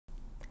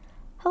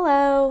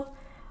Hello!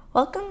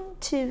 Welcome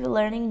to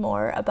learning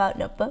more about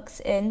notebooks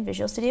in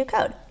Visual Studio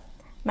Code.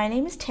 My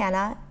name is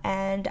Tanha,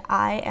 and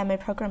I am a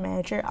program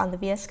manager on the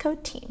VS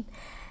Code team.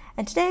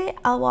 And today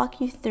I'll walk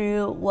you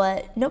through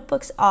what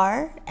notebooks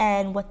are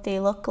and what they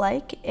look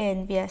like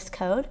in VS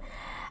Code,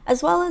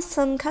 as well as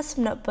some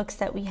custom notebooks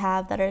that we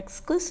have that are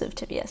exclusive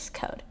to VS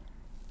Code.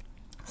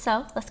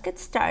 So let's get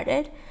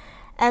started.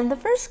 And the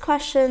first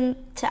question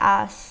to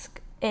ask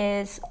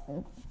is,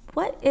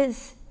 what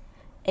is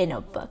a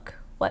notebook?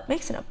 What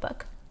makes a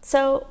notebook?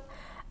 So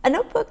a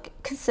notebook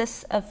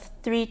consists of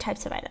three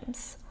types of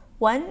items.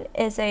 One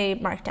is a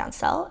markdown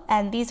cell,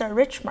 and these are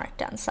rich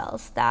markdown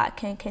cells that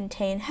can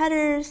contain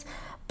headers,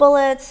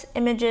 bullets,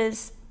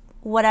 images,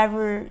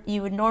 whatever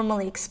you would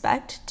normally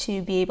expect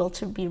to be able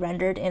to be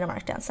rendered in a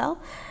markdown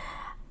cell.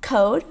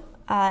 Code,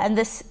 and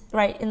this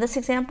in this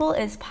example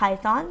is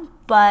Python,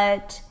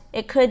 but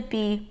it could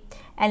be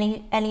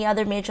any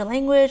other major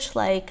language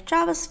like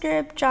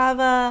JavaScript,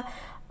 Java,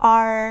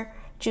 R,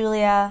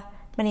 Julia,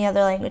 many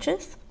other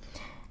languages.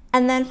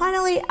 And then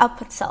finally,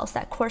 output cells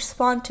that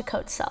correspond to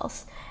code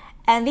cells.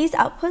 And these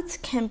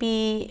outputs can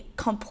be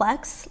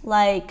complex,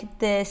 like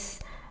this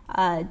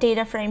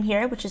data frame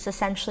here, which is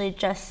essentially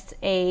just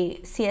a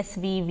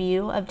CSV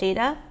view of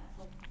data,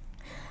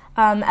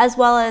 as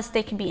well as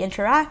they can be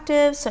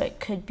interactive, so it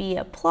could be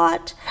a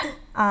plot,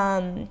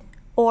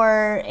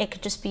 or it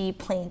could just be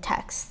plain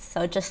text,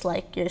 so just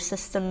like your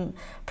system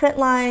print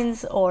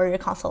lines or your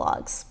console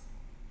logs.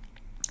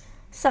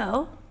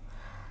 So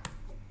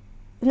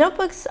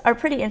notebooks are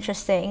pretty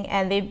interesting,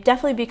 and they've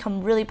definitely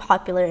become really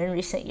popular in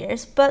recent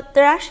years, but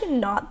they're actually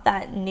not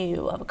that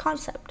new of a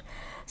concept.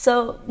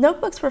 So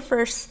notebooks were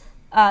first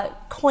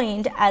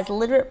coined as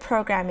literate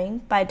programming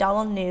by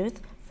Donald Knuth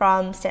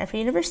from Stanford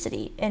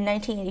University in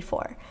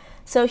 1984.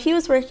 So he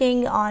was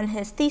working on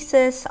his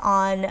thesis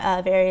on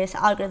various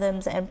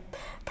algorithms and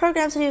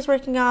programs that he was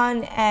working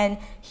on, and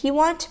he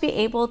wanted to be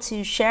able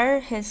to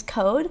share his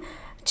code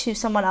to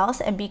someone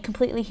else and be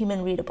completely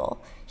human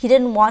readable. He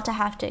didn't want to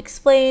have to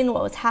explain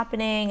what was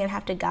happening and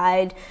have to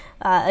guide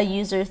a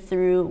user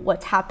through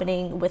what's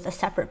happening with a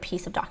separate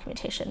piece of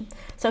documentation.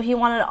 So he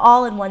wanted it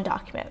all in one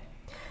document.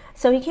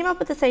 So he came up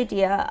with this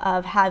idea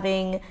of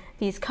having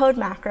these code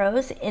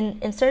macros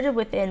inserted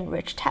within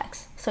rich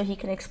text. So he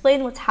can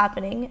explain what's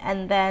happening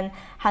and then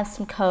have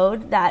some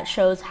code that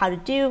shows how to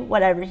do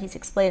whatever he's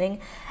explaining,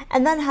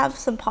 and then have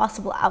some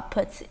possible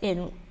outputs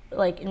in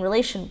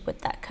relation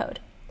with that code.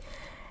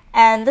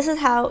 And this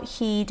is how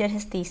he did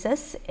his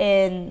thesis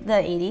in the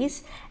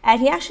 80s. And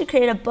he actually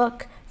created a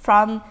book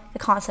from the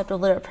concept of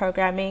literate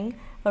programming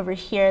over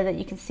here that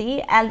you can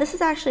see. And this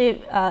is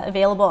actually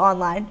available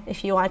online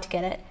if you want to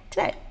get it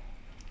today.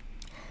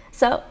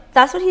 So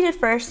that's what he did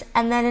first.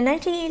 And then in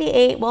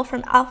 1988, Wolf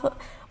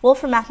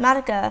from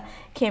Mathematica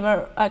came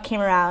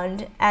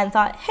around and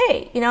thought,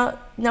 hey,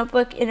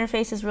 notebook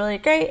interface is really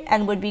great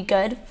and would be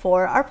good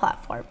for our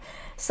platform.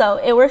 So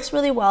it works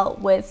really well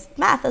with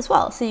math as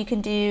well. So you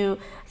can do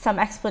some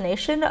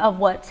explanation of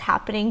what's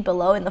happening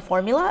below in the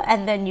formula,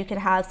 and then you can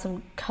have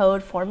some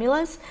code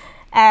formulas,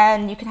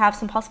 and you can have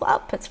some possible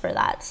outputs for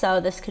that. So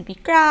this could be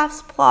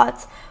graphs,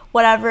 plots,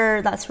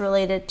 whatever that's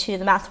related to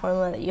the math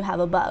formula that you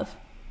have above.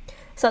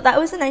 So that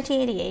was in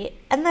 1988,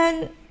 and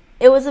then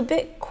it was a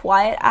bit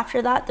quiet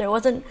after that. There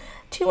wasn't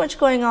too much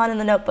going on in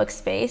the notebook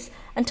space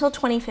until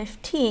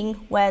 2015,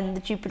 when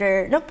the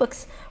Jupyter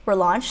notebooks were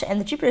launched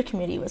and the Jupyter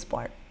community was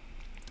born.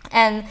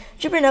 And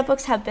Jupyter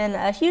Notebooks have been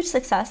a huge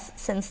success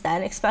since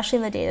then, especially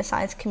in the data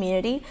science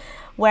community,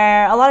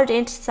 where a lot of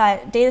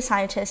data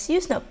scientists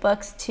use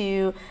notebooks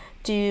to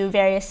do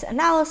various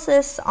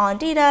analysis on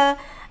data,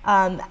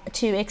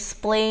 to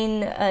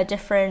explain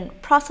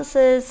different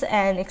processes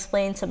and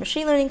explain some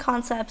machine learning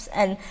concepts,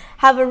 and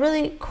have a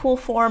really cool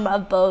form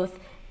of both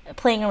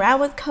playing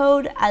around with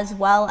code as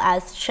well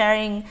as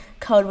sharing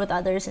code with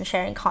others and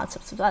sharing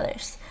concepts with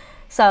others.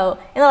 So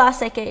in the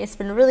last decade, it's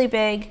been really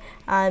big,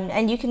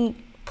 and you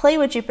can play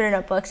with Jupyter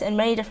Notebooks in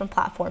many different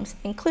platforms,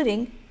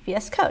 including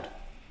VS Code.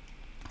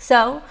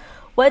 So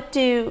what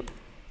do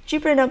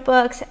Jupyter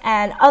Notebooks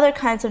and other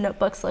kinds of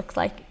notebooks look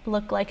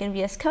like in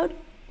VS Code?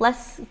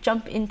 Let's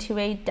jump into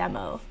a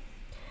demo.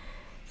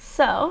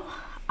 So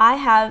I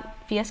have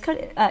VS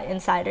Code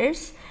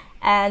Insiders,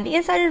 and the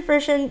Insider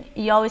version,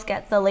 you always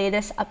get the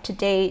latest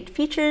up-to-date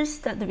features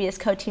that the VS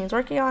Code team is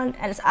working on,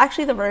 and it's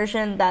actually the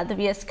version that the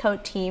VS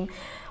Code team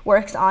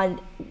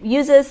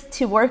uses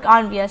to work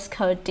on VS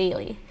Code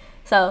daily.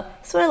 So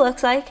that's what it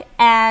looks like,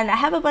 and I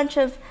have a bunch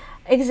of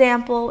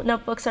example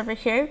notebooks over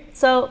here.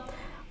 So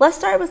let's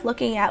start with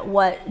looking at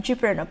what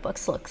Jupyter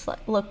Notebooks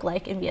look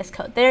like in VS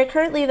Code. They're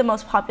currently the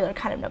most popular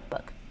kind of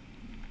notebook.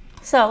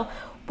 So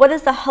what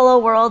does the hello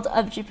world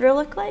of Jupyter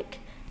look like?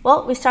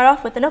 Well, we start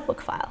off with the notebook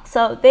file.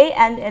 So they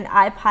end in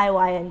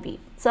IPyYNB.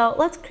 So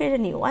let's create a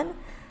new one,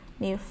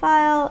 new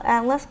file,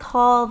 and let's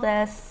call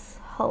this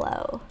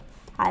hello.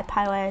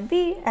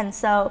 IPyYNB, and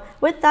so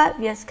with that,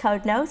 VS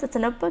Code knows it's a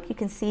notebook. You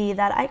can see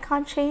that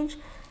icon change,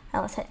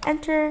 and let's hit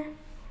enter,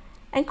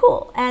 and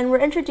cool. And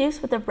we're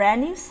introduced with a brand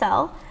new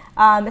cell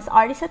It's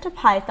already set to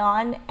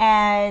Python,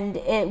 and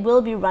it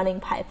will be running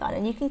Python.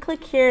 And you can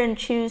click here and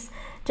choose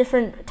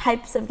different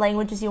types of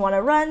languages you want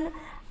to run.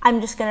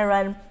 I'm just going to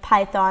run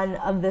Python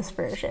of this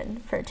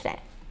version for today.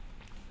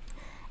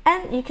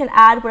 And you can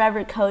add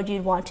whatever code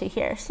you'd want to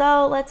here.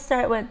 So let's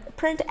start with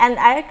print, and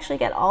I actually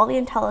get all the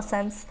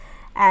IntelliSense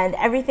and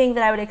everything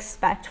that I would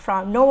expect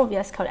from normal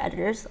VS Code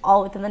editors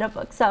all within the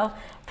notebook. So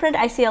print,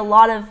 I see a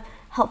lot of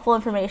helpful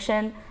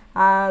information,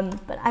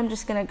 but I'm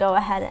just going to go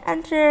ahead and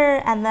enter,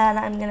 and then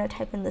I'm going to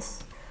type in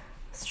this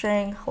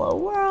string hello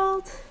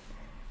world,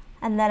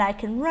 and then I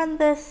can run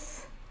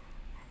this.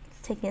 It's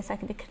taking a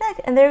second to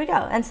connect, and there we go.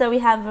 And so we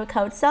have a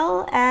code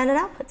cell and an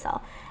output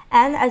cell.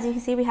 And as you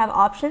can see, we have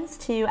options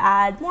to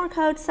add more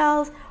code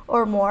cells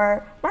or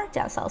more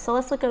markdown cells. So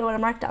let's look at what a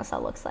markdown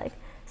cell looks like.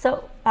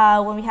 So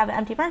when we have an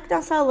empty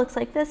markdown cell, it looks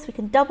like this. We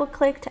can double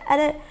click to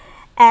edit,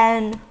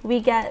 and we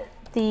get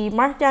the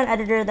markdown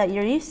editor that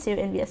you're used to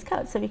in VS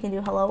Code. So we can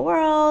do hello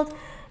world.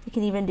 We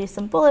can even do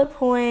some bullet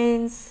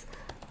points.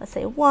 Let's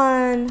say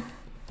 1,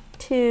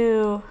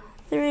 2,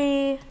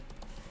 3,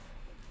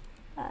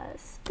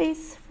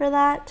 space for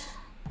that,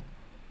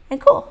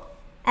 and cool.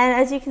 And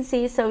as you can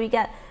see, so we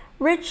get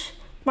rich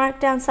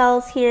markdown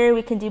cells here.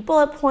 We can do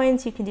bullet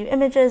points, you can do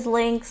images,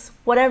 links,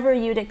 whatever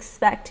you'd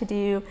expect to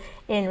do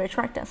in rich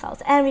markdown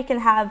cells. And we can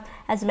have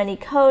as many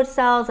code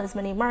cells, as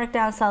many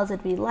markdown cells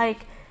as we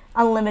like,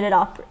 unlimited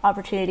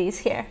opportunities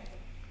here.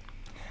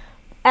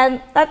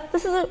 And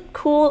this is a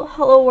cool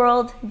hello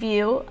world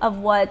view of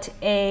what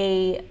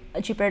a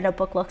Jupyter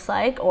notebook looks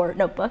like, or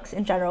notebooks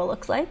in general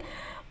looks like.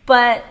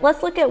 But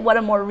let's look at what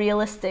a more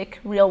realistic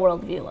real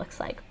world view looks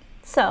like.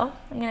 So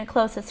I'm going to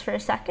close this for a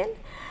second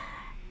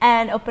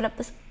and open up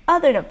this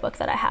other notebook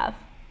that I have.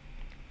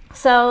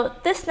 So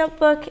this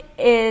notebook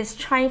is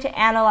trying to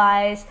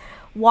analyze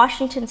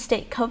Washington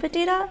State COVID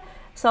data.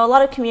 So a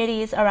lot of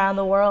communities around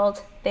the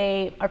world,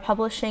 they are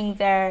publishing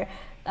their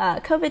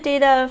COVID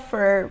data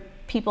for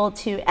people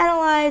to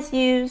analyze,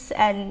 use,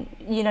 and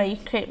you can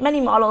create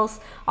many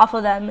models off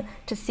of them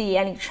to see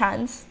any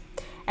trends.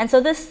 And so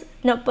this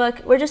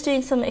notebook, we're just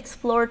doing some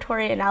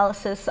exploratory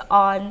analysis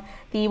on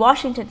the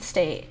Washington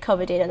State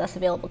COVID data that's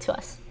available to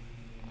us.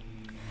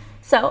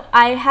 So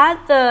I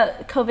had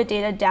the COVID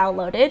data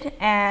downloaded,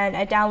 and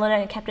I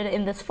downloaded and kept it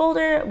in this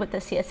folder with the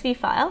CSV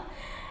file.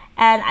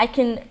 And I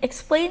can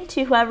explain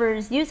to whoever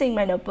is using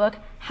my notebook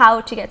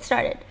how to get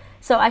started.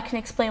 So I can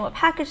explain what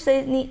packages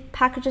they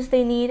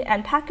need,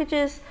 and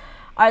packages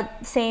are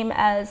the same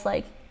as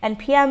like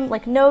NPM,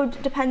 like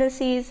node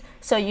dependencies.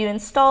 So you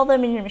install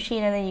them in your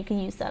machine and then you can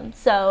use them.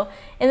 So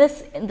in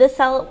this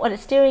cell, what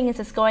it's doing is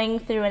it's going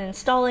through and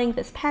installing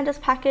this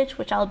pandas package,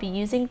 which I'll be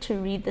using to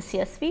read the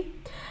CSV.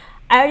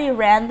 I already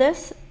ran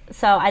this,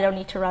 so I don't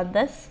need to run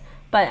this,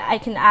 but I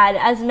can add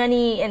as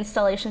many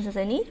installations as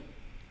I need.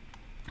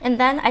 And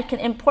then I can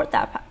import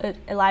that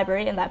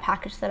library and that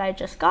package that I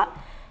just got.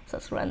 So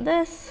let's run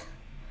this.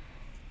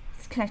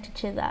 It's connected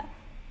to that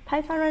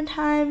Python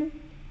runtime.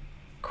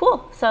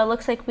 Cool, so it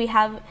looks like we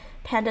have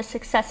pandas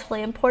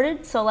successfully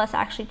imported, so let's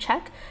actually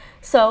check.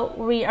 So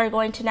we are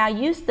going to now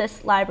use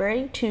this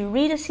library to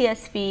read a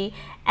CSV,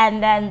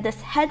 and then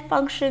this head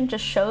function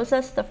just shows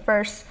us the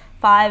first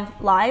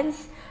 5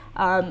 lines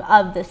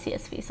of the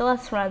CSV. So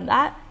let's run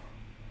that.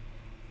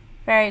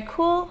 Very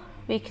cool.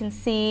 We can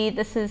see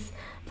this is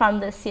from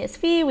the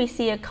CSV. We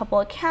see a couple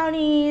of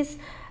counties,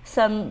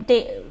 some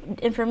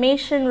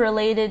information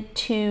related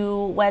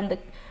to when the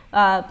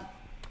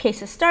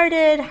cases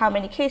started, how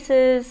many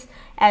cases,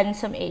 and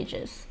some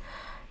ages.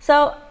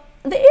 So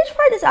the age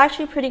part is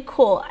actually pretty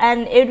cool,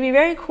 and it would be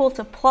very cool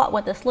to plot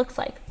what this looks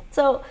like.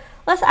 So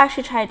let's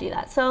actually try to do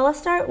that. So let's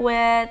start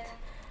with,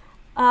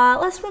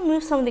 let's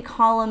remove some of the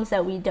columns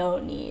that we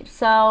don't need.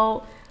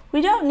 So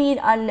we don't need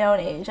unknown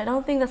age. I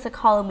don't think that's a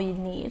column we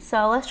need.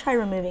 So let's try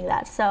removing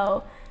that.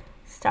 So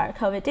start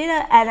COVID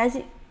data,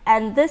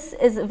 and this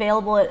is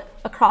available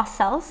across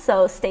cells,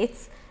 so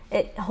states,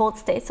 it holds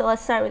states. So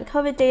let's start with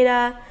COVID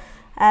data,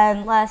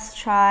 and let's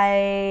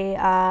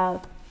try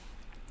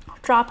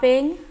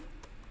dropping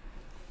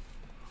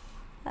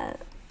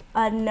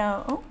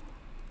unknown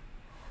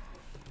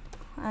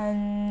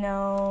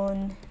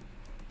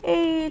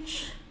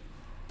age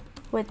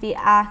with the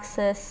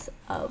axis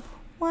of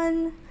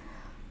 1,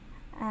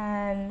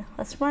 and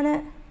let's run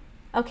it.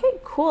 Okay,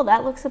 cool,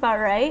 that looks about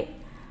right.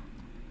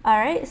 All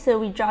right, so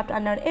we dropped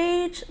unknown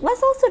age.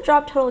 Let's also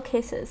drop total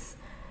cases.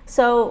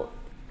 So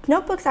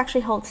notebooks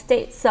actually hold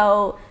states.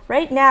 So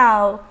right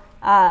now,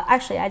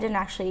 actually, I didn't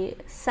actually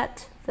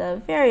set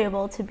the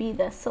variable to be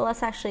this. So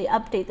let's actually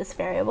update this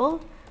variable.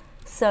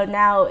 So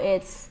now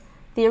it's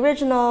the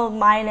original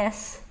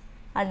minus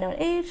unknown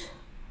age.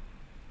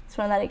 Let's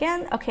run that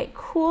again. Okay,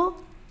 cool.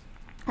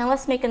 And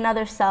let's make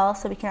another cell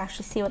so we can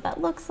actually see what that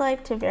looks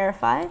like to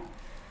verify.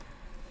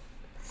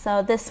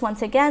 So this,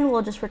 once again,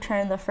 will just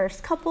return the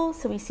first couple.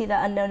 So we see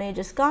that unknown age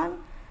is gone.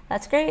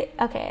 That's great.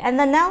 Okay, and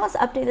then now let's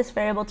update this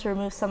variable to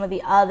remove some of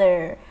the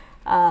other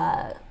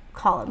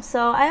columns.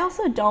 So I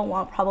also don't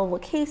want probable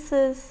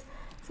cases.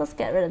 So let's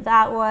get rid of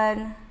that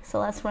one. So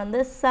let's run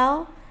this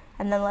cell,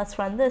 and then let's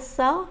run this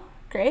cell.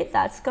 Great,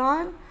 that's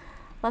gone.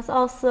 Let's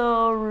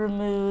also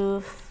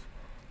remove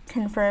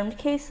confirmed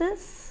cases.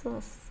 So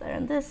let's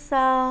run this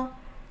cell,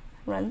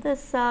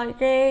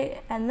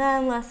 great. And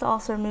then let's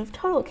also remove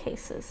total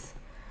cases.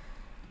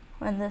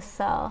 Run this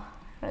cell,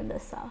 run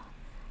this cell.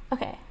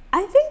 Okay,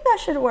 I think that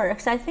should work.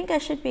 So I think I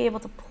should be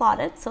able to plot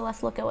it. So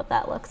let's look at what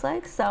that looks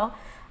like. So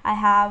I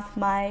have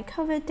my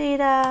COVID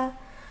data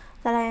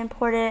that I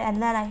imported,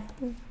 and then I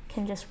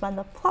can just run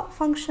the plot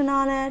function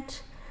on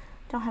it.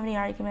 Don't have any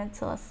arguments,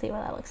 so let's see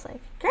what that looks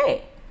like.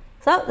 Great.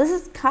 So this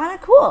is kind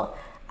of cool.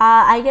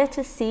 I get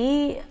to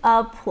see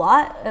a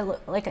plot,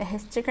 like a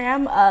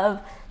histogram of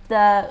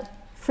the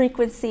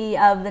frequency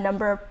of the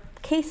number of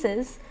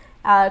cases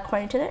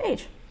according to their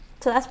age.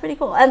 So that's pretty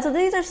cool. And so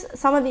these are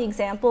some of the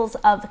examples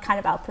of the kind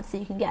of outputs that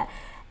you can get.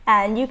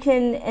 And you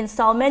can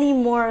install many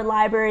more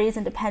libraries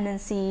and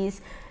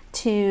dependencies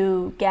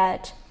to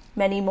get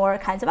many more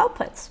kinds of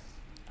outputs.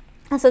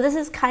 And so this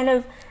is kind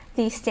of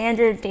the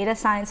standard data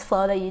science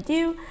flow that you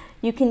do.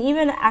 You can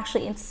even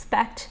actually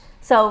inspect.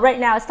 So right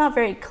now it's not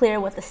very clear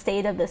what the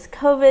state of this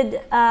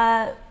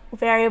COVID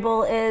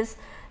variable is.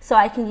 So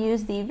I can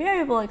use the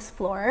variable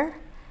explorer,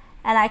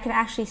 and I can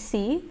actually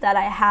see that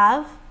I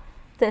have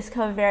this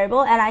COVID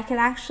variable, and I can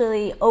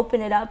actually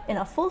open it up in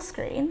a full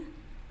screen,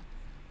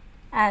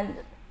 and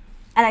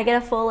I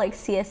get a full like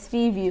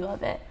CSV view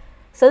of it.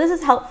 So this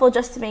is helpful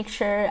just to make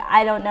sure,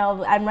 I don't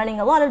know, I'm running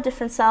a lot of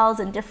different cells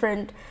and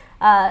different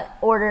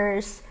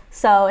orders.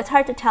 So it's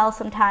hard to tell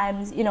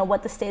sometimes,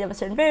 what the state of a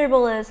certain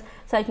variable is.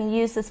 So I can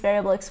use this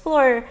variable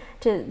explorer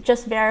to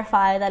just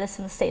verify that it's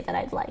in the state that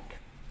I'd like.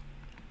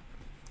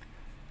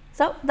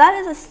 So that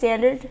is a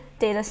standard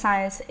data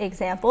science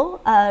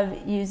example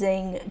of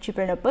using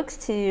Jupyter Notebooks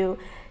to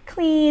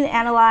clean,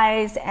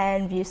 analyze,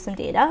 and view some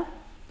data.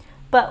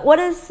 But what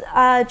does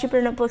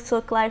Jupyter Notebooks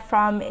look like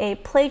from a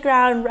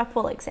playground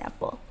REPL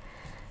example?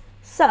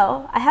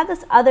 So I have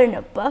this other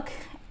notebook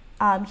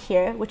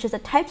here, which is a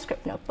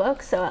TypeScript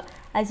notebook. So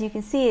as you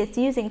can see, it's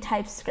using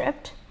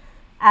TypeScript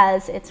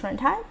as its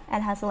runtime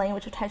and has the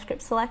language of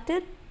TypeScript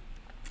selected.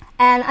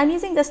 And I'm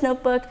using this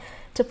notebook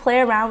to play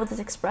around with this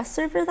Express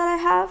server that I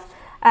have,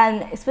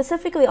 and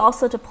specifically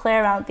also to play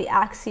around with the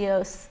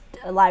Axios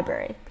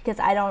library, because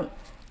I don't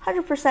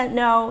 100%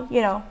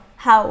 know,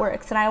 how it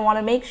works, and I want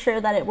to make sure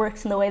that it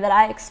works in the way that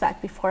I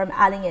expect before I'm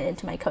adding it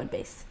into my code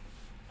base.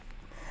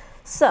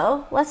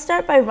 So let's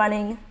start by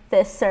running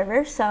this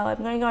server. So I'm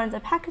going to go into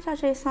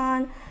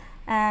package.json,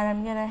 and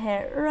I'm going to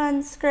hit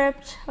run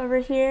script over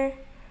here.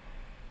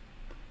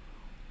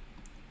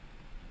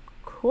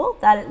 Cool,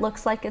 that it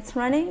looks like it's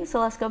running. So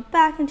let's go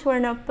back into our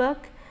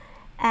notebook,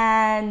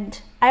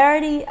 and I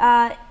already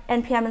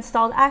npm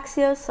installed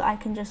Axios, so I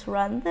can just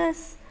run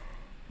this.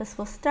 This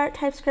will start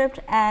TypeScript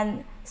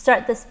and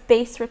start this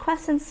base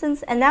request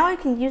instance, and now I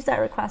can use that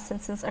request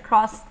instance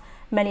across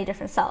many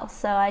different cells.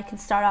 So I can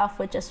start off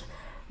with just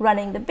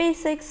running the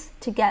basics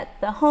to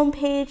get the home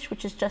page,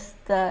 which is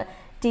just the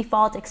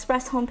default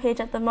Express homepage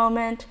at the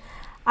moment.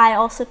 I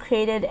also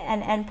created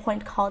an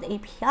endpoint called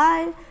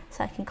API,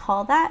 so I can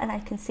call that, and I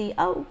can see,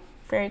 oh,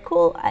 very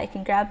cool, I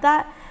can grab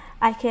that.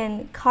 I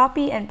can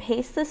copy and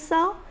paste this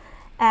cell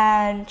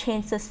and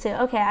change this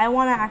to, okay, I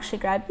want to actually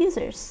grab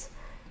users.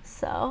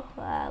 So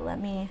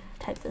let me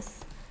type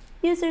this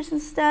users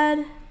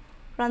instead,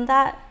 run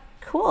that.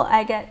 Cool,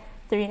 I get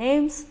 3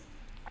 names.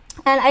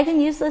 And I can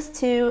use this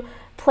to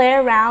play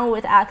around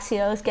with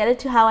Axios, get it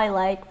to how I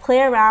like,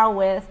 play around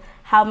with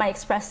how my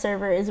Express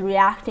server is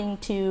reacting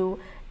to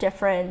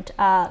different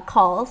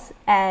calls,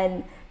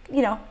 and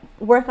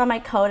work on my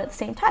code at the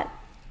same time.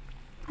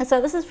 And so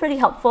this is pretty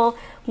helpful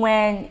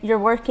when you're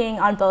working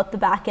on both the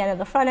back end and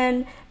the front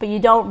end, but you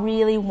don't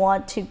really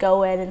want to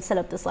go in and set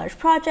up this large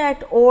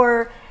project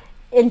or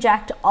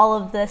inject all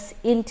of this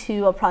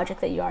into a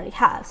project that you already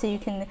have. So you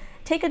can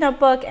take a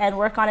notebook and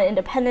work on it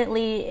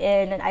independently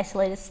in an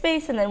isolated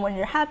space, and then when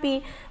you're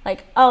happy,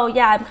 like, oh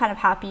yeah, I'm kind of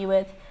happy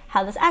with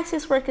how this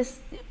Axios work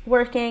is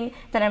working,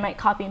 then I might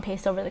copy and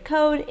paste over the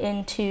code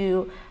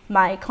into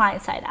my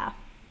client-side app.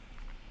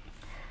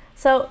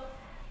 So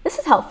this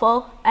is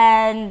helpful,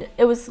 and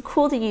it was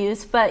cool to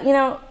use, but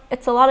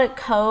it's a lot of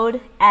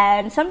code,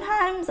 and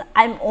sometimes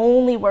I'm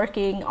only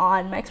working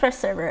on my Express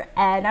server,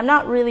 and I'm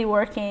not really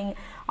working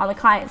on the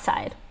client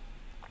side.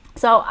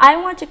 So I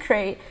want to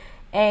create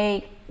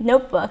a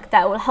notebook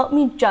that will help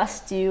me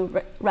just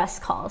do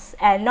REST calls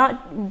and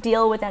not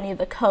deal with any of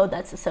the code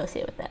that's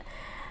associated with it.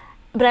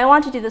 But I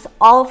want to do this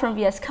all from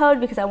VS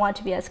Code because I want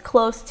to be as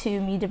close to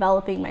me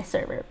developing my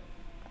server.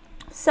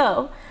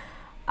 So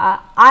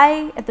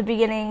I, at the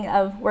beginning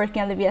of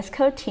working on the VS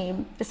Code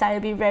team, decided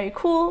it'd be very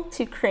cool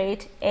to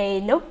create a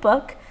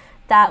notebook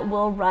that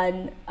will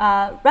run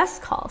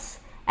REST calls.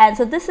 And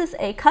so this is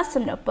a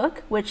custom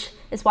notebook, which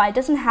is why it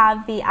doesn't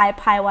have the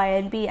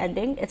IPYNB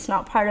ending. It's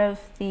not part of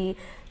the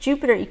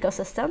Jupyter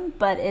ecosystem,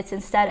 but it's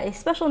instead a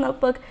special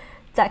notebook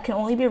that can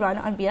only be run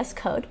on VS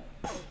Code.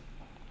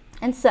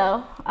 And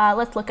so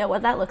let's look at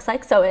what that looks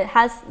like. So it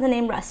has the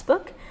name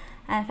RESTbook,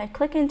 and if I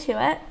click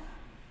into it,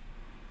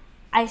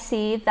 I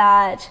see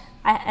that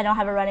I don't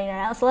have it running right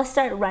now. So let's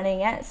start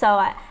running it. So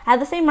I have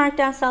the same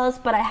markdown cells,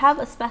 but I have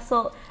a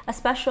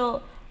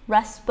special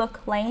REST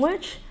book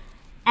language.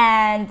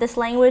 And this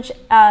language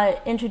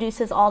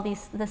introduces all the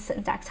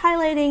syntax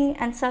highlighting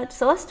and such.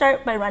 So let's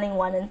start by running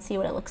one and see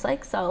what it looks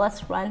like. So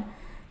let's run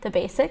the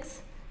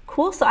basics.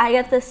 Cool, so I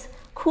get this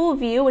cool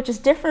view, which is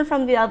different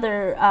from the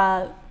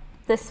other,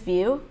 this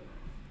view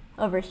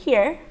over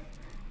here.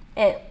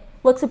 It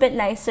looks a bit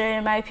nicer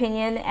in my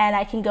opinion, and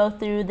I can go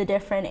through the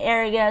different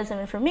areas of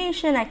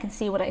information. I can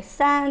see what I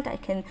sent, I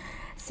can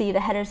see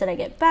the headers that I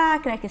get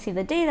back, and I can see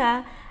the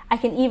data. I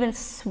can even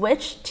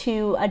switch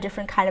to a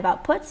different kind of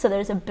output. So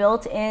there's a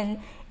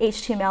built-in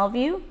HTML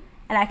view,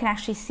 and I can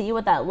actually see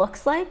what that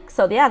looks like.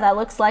 So yeah, that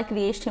looks like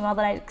the HTML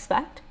that I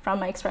expect from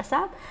my Express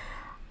app.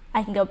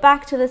 I can go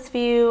back to this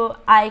view.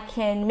 I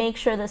can make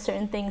sure that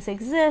certain things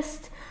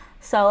exist.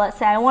 So let's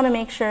say I want to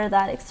make sure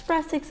that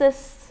Express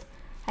exists.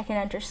 I can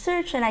enter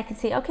search, and I can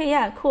see, okay,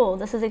 yeah, cool,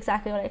 this is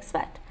exactly what I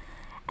expect.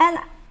 And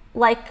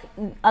like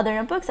other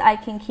notebooks, I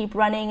can keep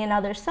running in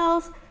other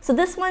cells. So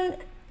this one,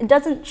 it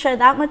doesn't share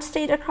that much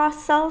state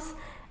across cells.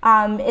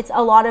 It's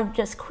a lot of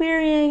just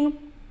querying.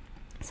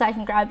 So I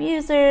can grab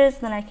users,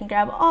 then I can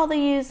grab all the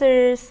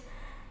users,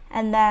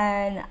 and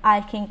then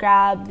I can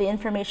grab the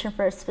information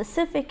for a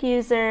specific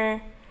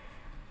user,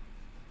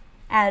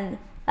 and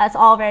that's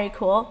all very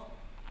cool.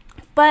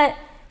 But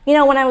you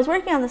know, when I was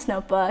working on this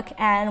notebook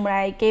and when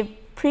I gave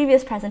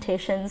previous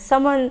presentations,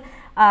 someone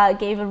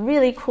gave a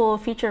really cool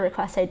feature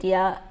request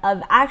idea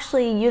of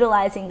actually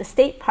utilizing the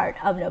state part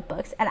of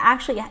notebooks and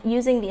actually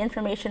using the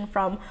information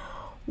from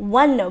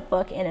one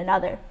notebook in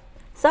another.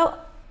 So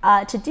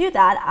to do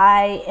that,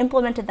 I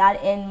implemented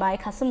that in my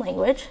custom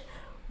language,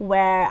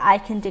 where I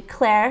can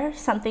declare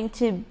something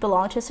to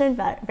belong to a certain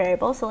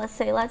variable. So let's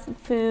say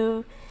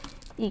foo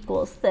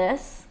equals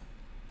this.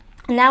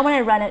 And now when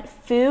I run it,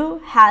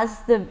 foo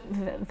has the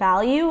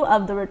value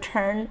of the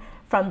return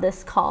from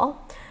this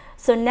call.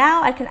 So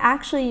now I can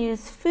actually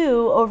use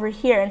foo over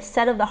here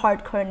instead of the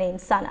hardcore name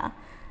Sana.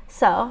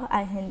 So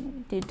I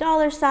can do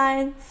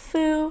 $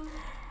 foo,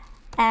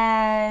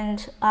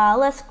 and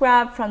let's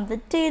grab from the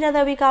data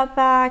that we got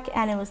back,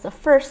 and it was the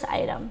first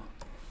item.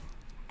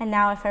 And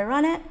now if I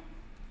run it,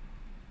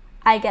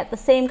 I get the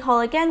same call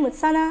again with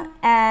Sana,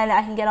 and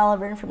I can get all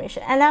of our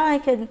information. And now I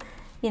can,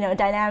 you know,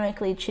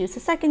 dynamically choose the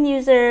second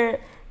user,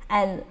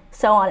 and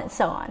so on and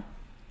so on.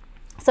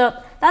 So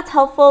that's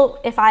helpful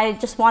if I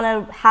just want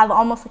to have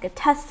almost like a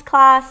test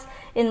class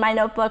in my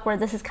notebook, where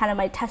this is kind of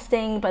my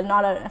testing, but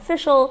not an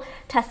official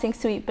testing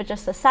suite, but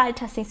just a side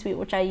testing suite,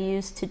 which I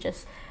use to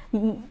just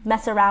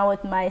mess around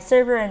with my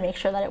server and make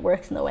sure that it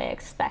works in the way I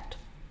expect.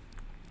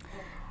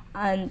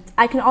 And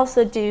I can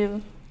also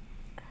do,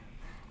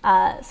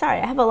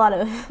 sorry, I have a lot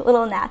of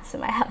little gnats in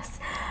my house.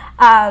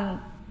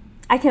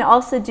 I can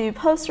also do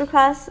post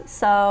requests,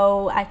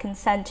 so I can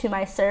send to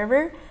my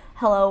server,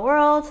 hello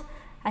world.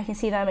 I can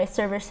see that my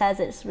server says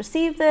it's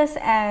received this,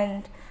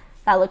 and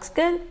that looks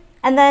good.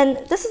 And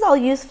then this is all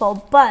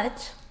useful,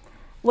 but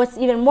what's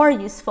even more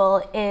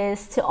useful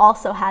is to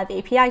also have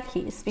API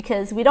keys,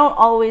 because we don't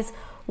always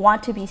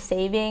want to be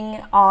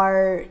saving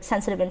our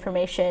sensitive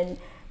information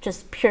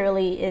just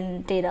purely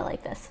in data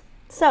like this.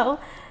 So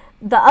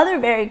the other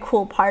very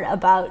cool part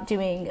about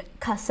doing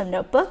custom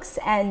notebooks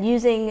and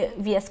using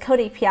VS Code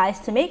APIs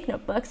to make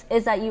notebooks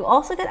is that you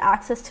also get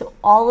access to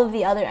all of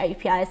the other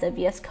APIs that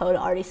VS Code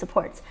already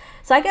supports.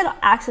 So I get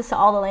access to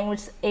all the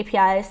language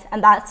APIs,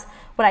 and that's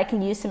what I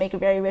can use to make a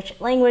very rich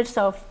language.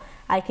 So if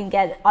I can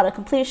get auto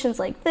completions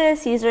like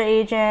this, user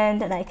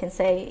agent, and I can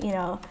say, you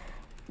know,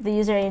 the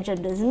user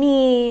agent is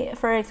me,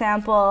 for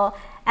example,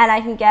 and I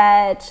can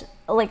get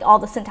like all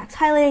the syntax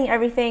highlighting,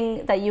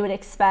 everything that you would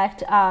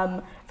expect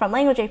from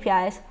language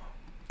APIs,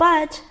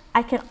 but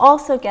I can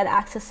also get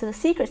access to the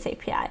secrets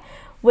API,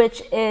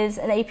 which is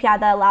an API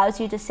that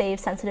allows you to save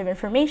sensitive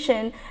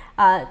information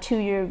to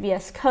your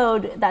VS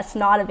Code that's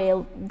not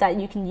available, that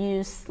you can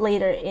use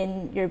later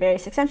in your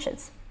various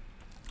extensions.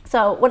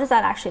 So what does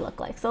that actually look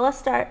like? So let's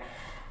start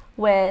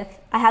with,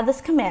 I have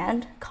this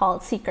command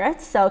called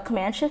secrets. So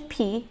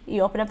Command-Shift-P,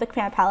 you open up the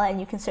command palette and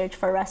you can search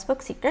for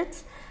RESTbook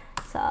secrets.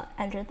 So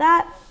enter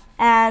that,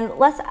 and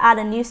let's add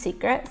a new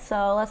secret.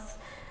 So let's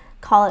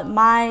call it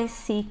my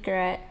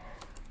secret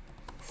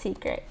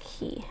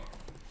key.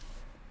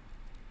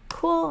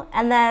 Cool,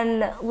 and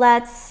then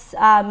let's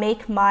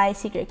make my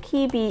secret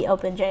key be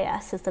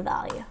OpenJS as the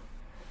value.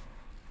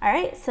 All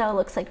right, so it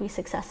looks like we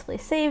successfully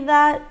saved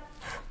that.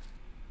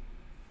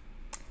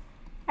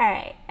 All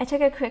right, I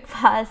took a quick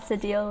pause to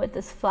deal with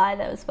this fly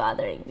that was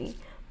bothering me.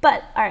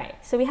 But all right,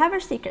 so we have our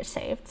secret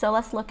saved, so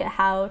let's look at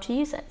how to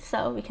use it.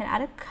 So we can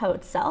add a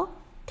code cell,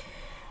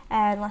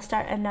 and let's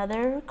start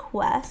another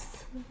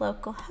request,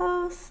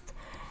 localhost,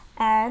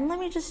 and let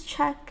me just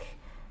check.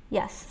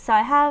 Yes, so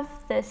I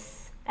have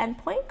this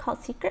endpoint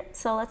called secret,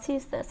 so let's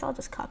use this. I'll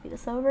just copy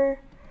this over,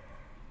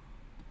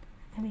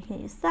 and we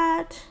can use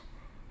that,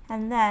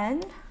 and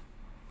then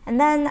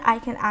I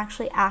can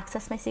actually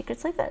access my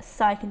secrets like this.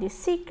 So I can do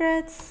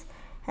secrets,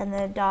 and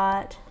then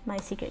dot my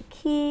secret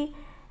key,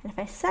 and if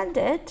I send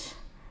it,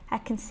 I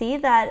can see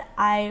that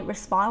I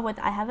respond with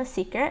I have a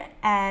secret,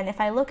 and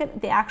if I look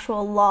at the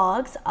actual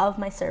logs of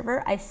my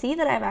server, I see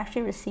that I've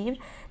actually received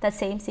that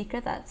same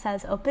secret that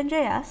says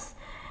OpenJS.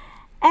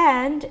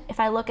 And if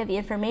I look at the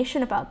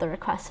information about the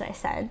request that I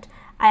sent,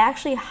 I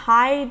actually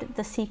hide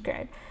the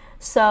secret.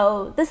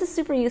 So this is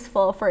super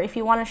useful for if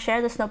you want to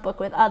share this notebook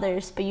with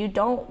others, but you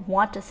don't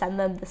want to send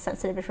them the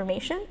sensitive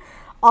information.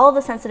 All of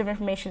the sensitive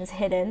information is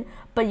hidden,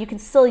 but you can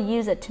still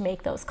use it to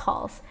make those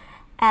calls.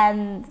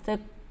 And the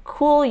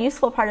cool,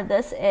 useful part of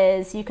this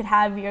is you could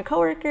have your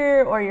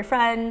coworker or your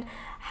friend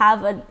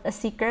have a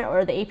secret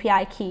or the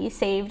API key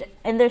saved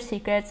in their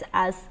secrets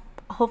as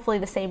hopefully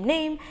the same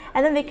name,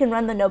 and then they can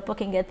run the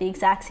notebook and get the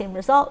exact same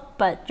result,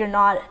 but you're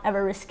not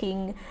ever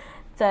risking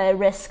the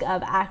risk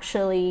of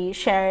actually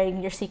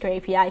sharing your secret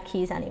API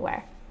keys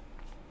anywhere.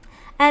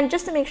 And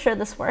just to make sure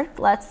this worked,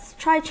 let's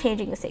try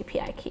changing this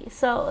API key.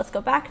 So let's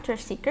go back to our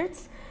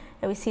secrets,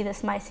 and we see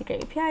this my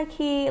secret API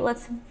key.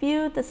 Let's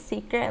view the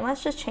secret and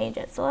let's just change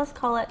it. So let's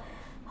call it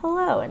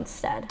hello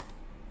instead.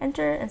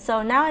 Enter, and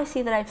so now I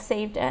see that I've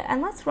saved it,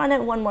 and let's run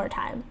it one more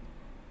time.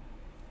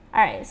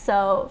 All right,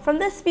 so from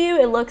this view,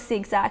 it looks the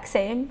exact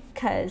same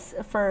because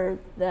for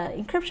the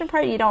encryption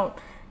part, you don't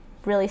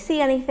really see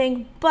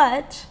anything,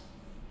 but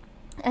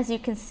as you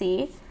can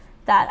see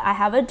that I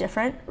have a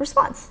different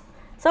response.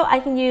 So I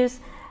can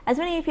use as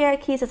many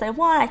API keys as I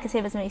want, I can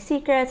save as many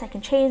secrets, I can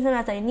change them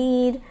as I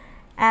need,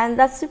 and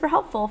that's super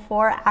helpful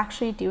for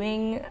actually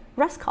doing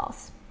REST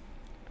calls.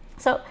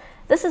 So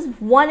this is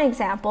one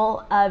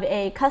example of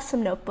a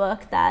custom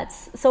notebook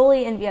that's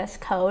solely in VS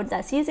Code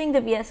that's using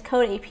the VS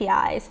Code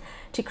APIs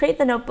to create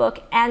the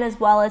notebook and as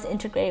well as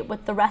integrate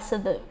with the rest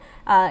of the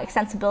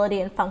extensibility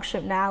and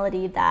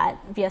functionality that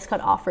VS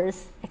Code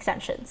offers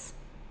extensions.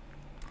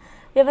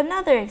 We have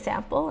another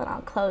example, and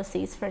I'll close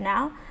these for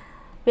now.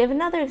 We have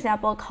another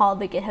example called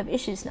the GitHub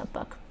Issues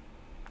Notebook.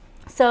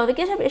 So the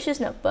GitHub Issues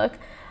Notebook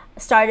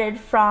started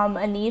from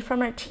a need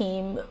from our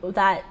team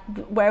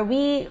where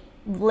we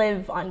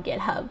live on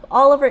GitHub.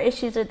 All of our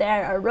issues are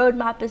there, our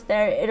roadmap is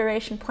there,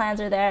 iteration plans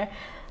are there.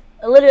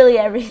 Literally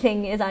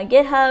everything is on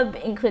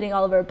GitHub, including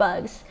all of our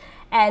bugs.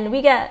 And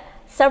we get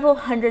several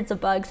hundreds of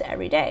bugs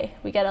every day.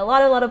 We get a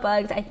lot of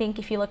bugs. I think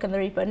if you look in the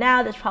repo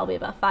now, there's probably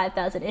about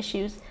 5,000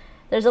 issues.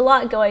 There's a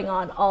lot going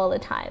on all the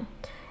time.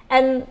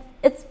 And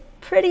it's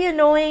pretty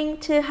annoying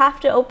to have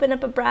to open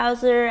up a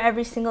browser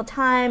every single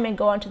time and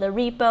go onto the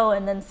repo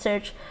and then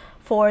search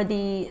for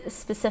the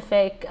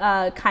specific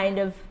kind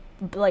of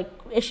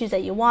issues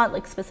that you want,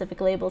 like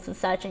specific labels and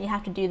such, and you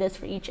have to do this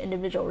for each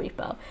individual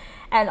repo.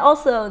 And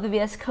also the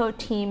VS Code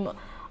team,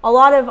 a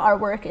lot of our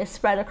work is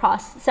spread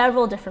across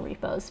several different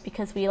repos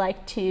because we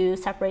like to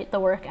separate the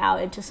work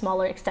out into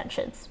smaller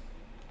extensions.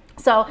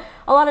 So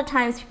a lot of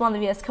times people on the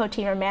VS Code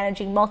team are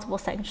managing multiple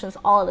sections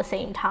all at the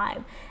same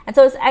time. And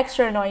so it's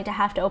extra annoying to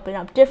have to open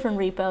up different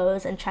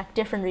repos and check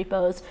different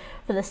repos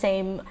for the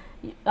same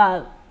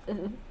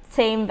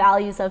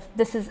values of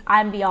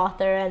I'm the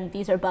author and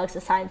these are bugs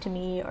assigned to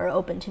me or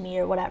open to me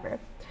or whatever.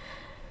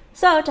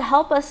 So to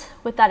help us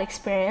with that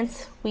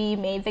experience, we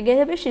made the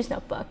GitHub Issues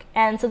Notebook.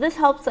 And so this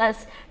helps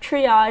us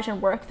triage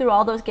and work through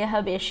all those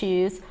GitHub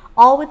issues,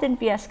 all within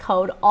VS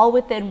Code, all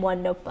within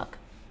one notebook.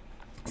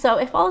 So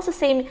it follows the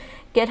same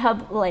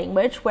GitHub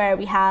language where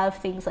we have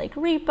things like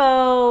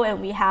repo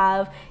and we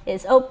have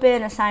is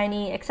open,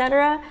 assignee,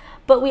 etc.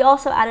 But we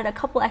also added a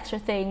couple extra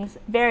things,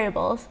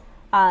 variables.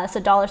 So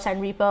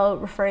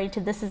 $repo referring to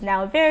this is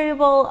now a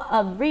variable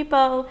of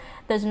repo.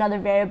 There's another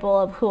variable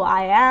of who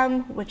I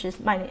am, which is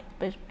my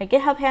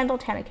GitHub handle,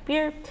 Tanha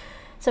Kabir.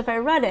 So if I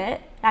run it,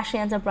 it actually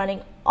ends up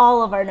running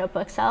all of our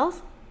notebook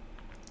cells.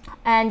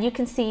 And you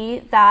can see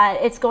that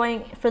it's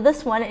going, for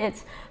this one,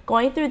 it's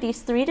going through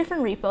these 3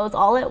 different repos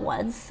all at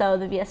once. So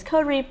the VS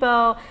Code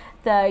repo,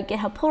 the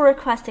GitHub pull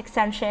request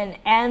extension,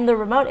 and the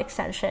remote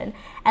extension,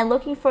 and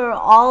looking for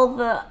all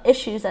the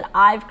issues that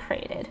I've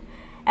created.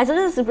 And so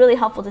this is really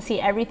helpful to see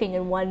everything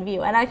in one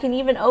view. And I can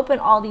even open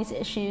all these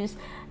issues,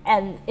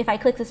 and if I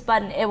click this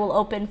button, it will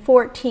open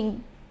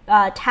 14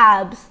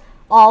 tabs,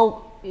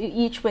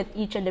 each with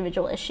each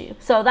individual issue.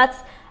 So that's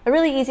a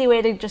really easy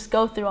way to just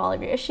go through all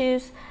of your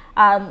issues.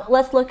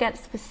 Let's look at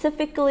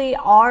specifically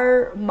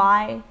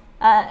my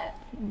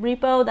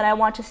repo that I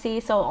want to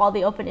see, so all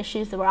the open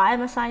issues where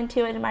I'm assigned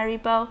to it in my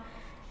repo.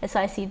 And so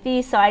I see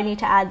these, so I need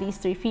to add these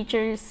 3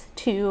 features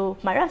to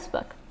my REST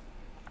book.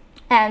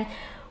 And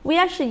we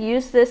actually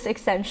use this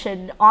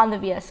extension on the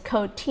VS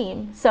Code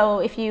team. So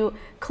if you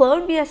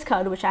clone VS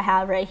Code, which I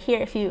have right here,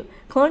 if you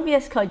clone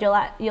VS Code,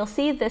 you'll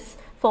see this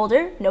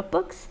folder,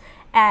 notebooks,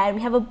 and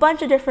we have a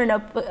bunch of different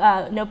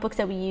notebooks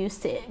that we use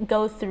to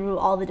go through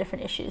all the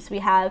different issues. We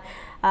have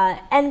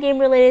endgame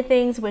related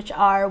things, which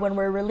are when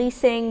we're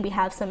releasing, we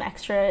have some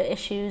extra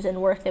issues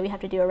and work that we have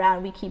to do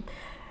around. We keep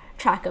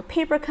track of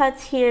paper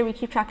cuts here, we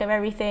keep track of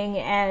everything,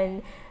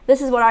 and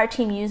this is what our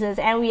team uses,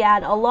 and we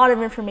add a lot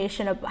of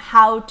information of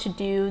how to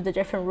do the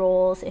different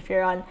roles. If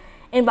you're on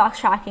inbox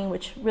tracking,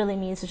 which really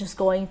means just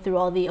going through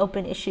all the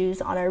open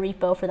issues on our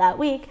repo for that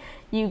week,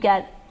 you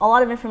get a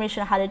lot of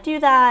information on how to do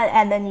that,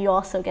 and then you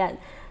also get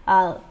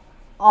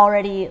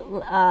already,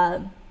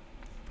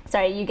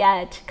 you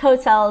get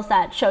code cells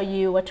that show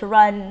you what to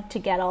run to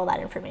get all that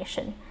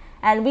information.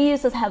 And we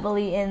use this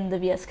heavily in the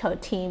VS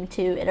Code team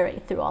to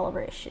iterate through all of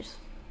our issues.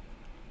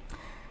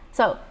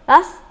 So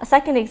that's a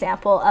second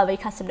example of a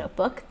custom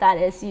notebook that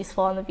is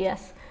useful in the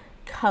VS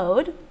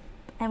Code.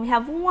 And we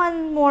have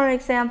one more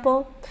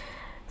example.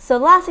 So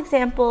the last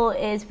example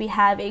is we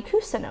have a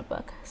Kusto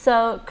notebook.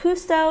 So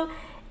Kusto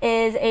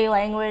is a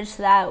language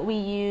that we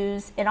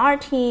use in our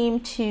team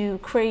to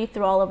query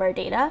through all of our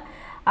data.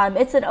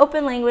 It's an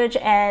open language,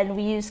 and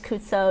we use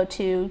Kusto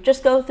to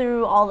just go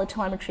through all the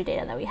telemetry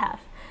data that we have.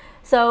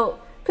 So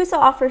Kusto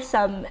offers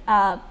some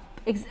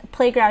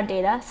playground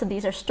data, so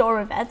these are store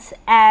events,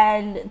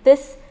 and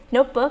this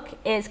notebook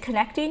is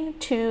connecting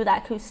to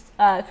that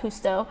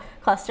Kusto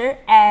cluster,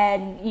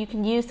 and you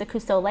can use the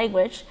Kusto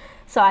language.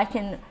 So I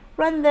can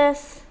run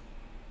this,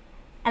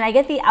 and I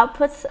get the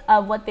outputs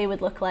of what they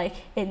would look like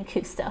in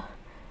Kusto.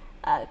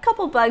 A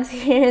couple bugs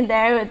here and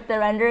there with the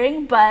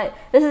rendering, but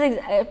this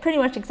is pretty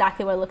much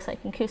exactly what it looks like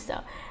in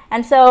Kusto.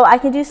 And so I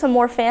can do some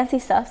more fancy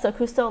stuff. So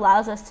Kusto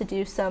allows us to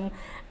do some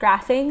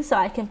graphing, so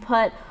I can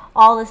put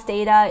all this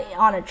data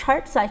on a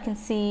chart so I can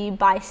see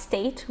by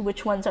state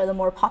which ones are the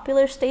more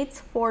popular states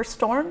for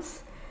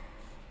storms.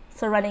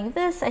 So running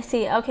this, I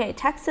see, okay,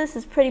 Texas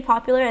is pretty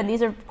popular, and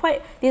these are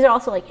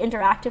also like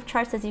interactive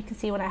charts. As you can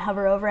see, when I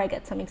hover over, I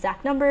get some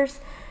exact numbers.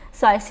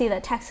 So I see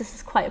that Texas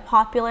is quite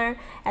popular,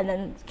 and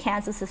then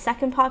Kansas is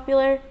second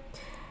popular.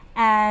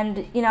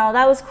 And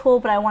that was cool,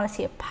 but I want to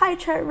see a pie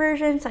chart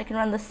version, so I can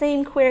run the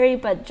same query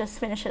but just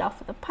finish it off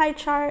with a pie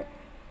chart.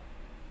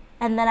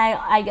 And then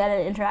I get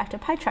an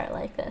interactive pie chart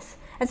like this.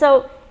 And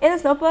so in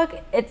this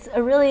notebook, it's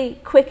a really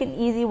quick and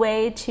easy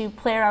way to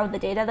play around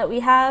with the data that we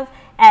have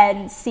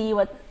and see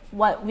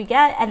what we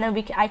get. And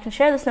then I can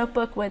share this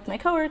notebook with my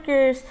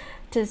coworkers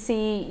to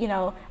see,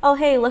 oh,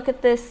 hey, look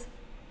at this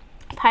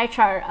pie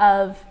chart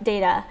of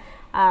data.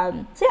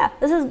 So yeah,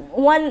 this is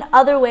one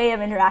other way of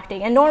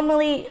interacting. And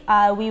normally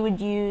we would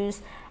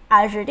use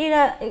Azure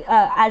Data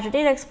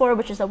Explorer,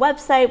 which is a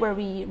website where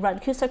we run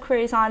Kusto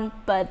queries on,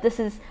 but this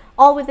is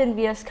all within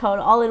VS Code,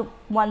 all in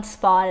one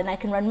spot, and I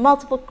can run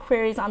multiple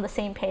queries on the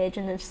same page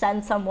and then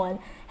send someone,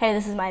 hey,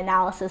 this is my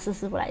analysis,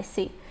 this is what I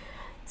see.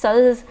 So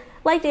this is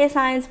like data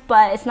science,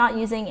 but it's not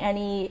using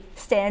any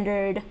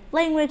standard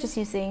language, it's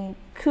using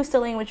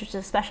Kusto language, which is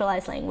a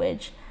specialized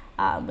language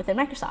within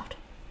Microsoft.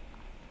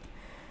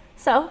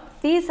 So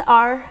these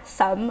are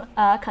some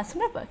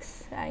custom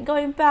notebooks. And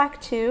going back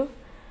to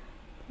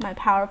my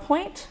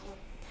PowerPoint.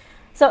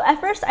 So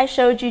at first I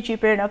showed you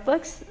Jupyter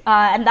Notebooks,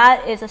 and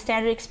that is a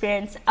standard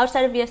experience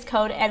outside of VS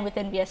Code and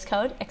within VS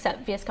Code,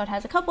 except VS Code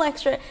has a couple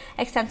extra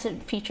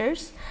extensive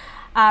features.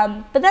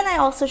 But then I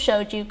also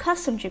showed you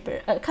custom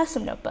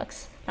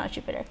notebooks, not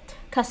Jupyter,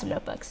 custom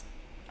notebooks.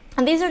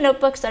 And these are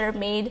notebooks that are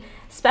made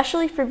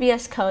specially for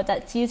VS Code,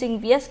 that's using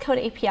VS Code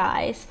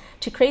APIs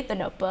to create the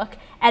notebook,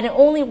 and it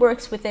only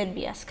works within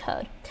VS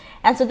Code.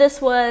 And so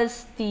this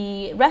was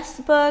the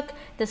REST book,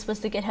 this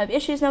was the GitHub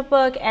Issues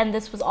notebook, and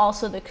this was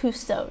also the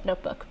Kusto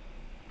notebook.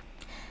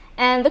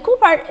 And the cool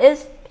part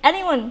is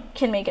anyone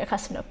can make a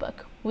custom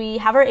notebook. We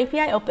have our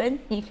API open,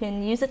 you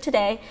can use it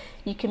today,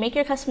 you can make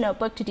your custom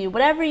notebook to do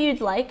whatever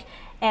you'd like,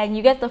 and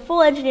you get the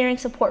full engineering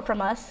support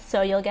from us,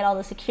 so you'll get all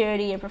the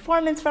security and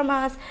performance from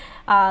us.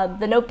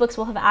 The notebooks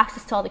will have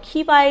access to all the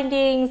key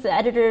bindings, the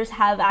editors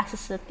have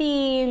access to the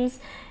themes.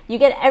 You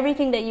get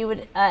everything that you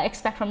would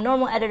expect from a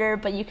normal editor,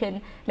 but you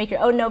can make your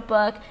own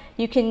notebook.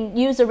 You can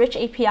use a rich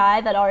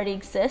API that already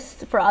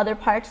exists for other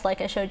parts, like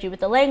I showed you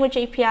with the language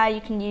API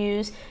you can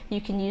use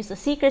the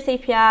secrets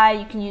API,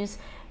 you can use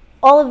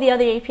all of the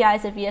other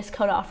APIs that VS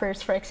Code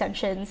offers for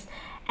extensions,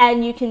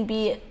 and you can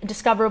be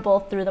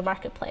discoverable through the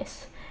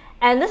marketplace.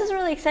 And this is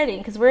really exciting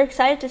because we're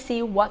excited to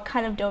see what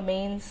kind of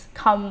domains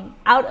come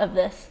out of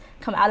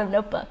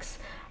notebooks.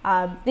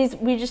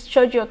 We just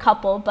showed you a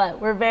couple, but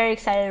we're very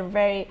excited and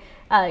very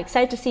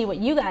excited to see what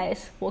you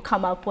guys will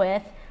come up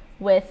with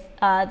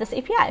this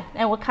API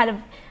and what kind of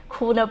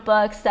cool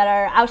notebooks that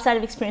are outside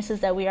of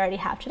experiences that we already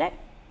have today.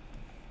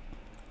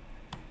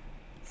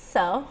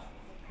 So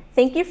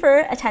thank you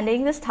for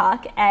attending this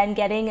talk and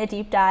getting a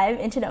deep dive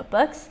into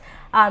notebooks.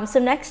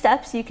 Some next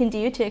steps you can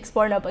do to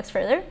explore notebooks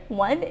further.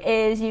 One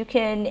is you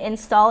can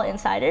install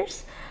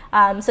insiders,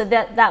 so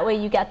that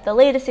way you get the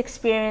latest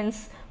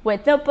experience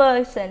with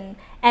notebooks and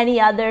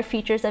any other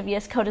features that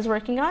VS Code is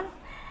working on.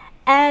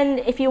 And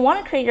if you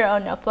want to create your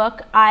own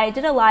notebook, I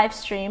did a live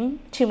stream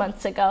 2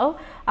 months ago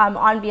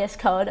on VS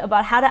Code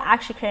about how to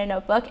actually create a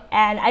notebook,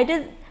 and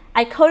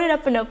I coded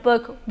up a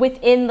notebook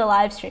within the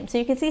live stream. So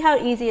you can see how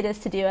easy it is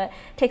to do it.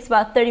 It takes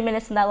about 30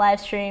 minutes in that live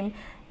stream,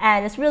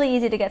 and it's really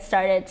easy to get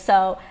started.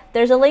 So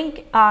there's a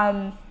link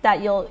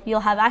that you'll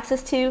have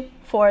access to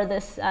for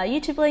this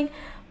YouTube link.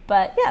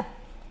 But yeah,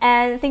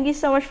 and thank you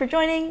so much for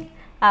joining.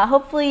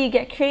 Hopefully you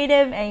get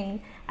creative, and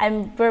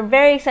we're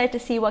very excited to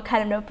see what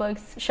kind of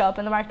notebooks show up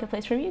in the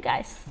marketplace from you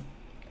guys.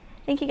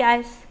 Thank you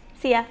guys.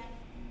 See ya.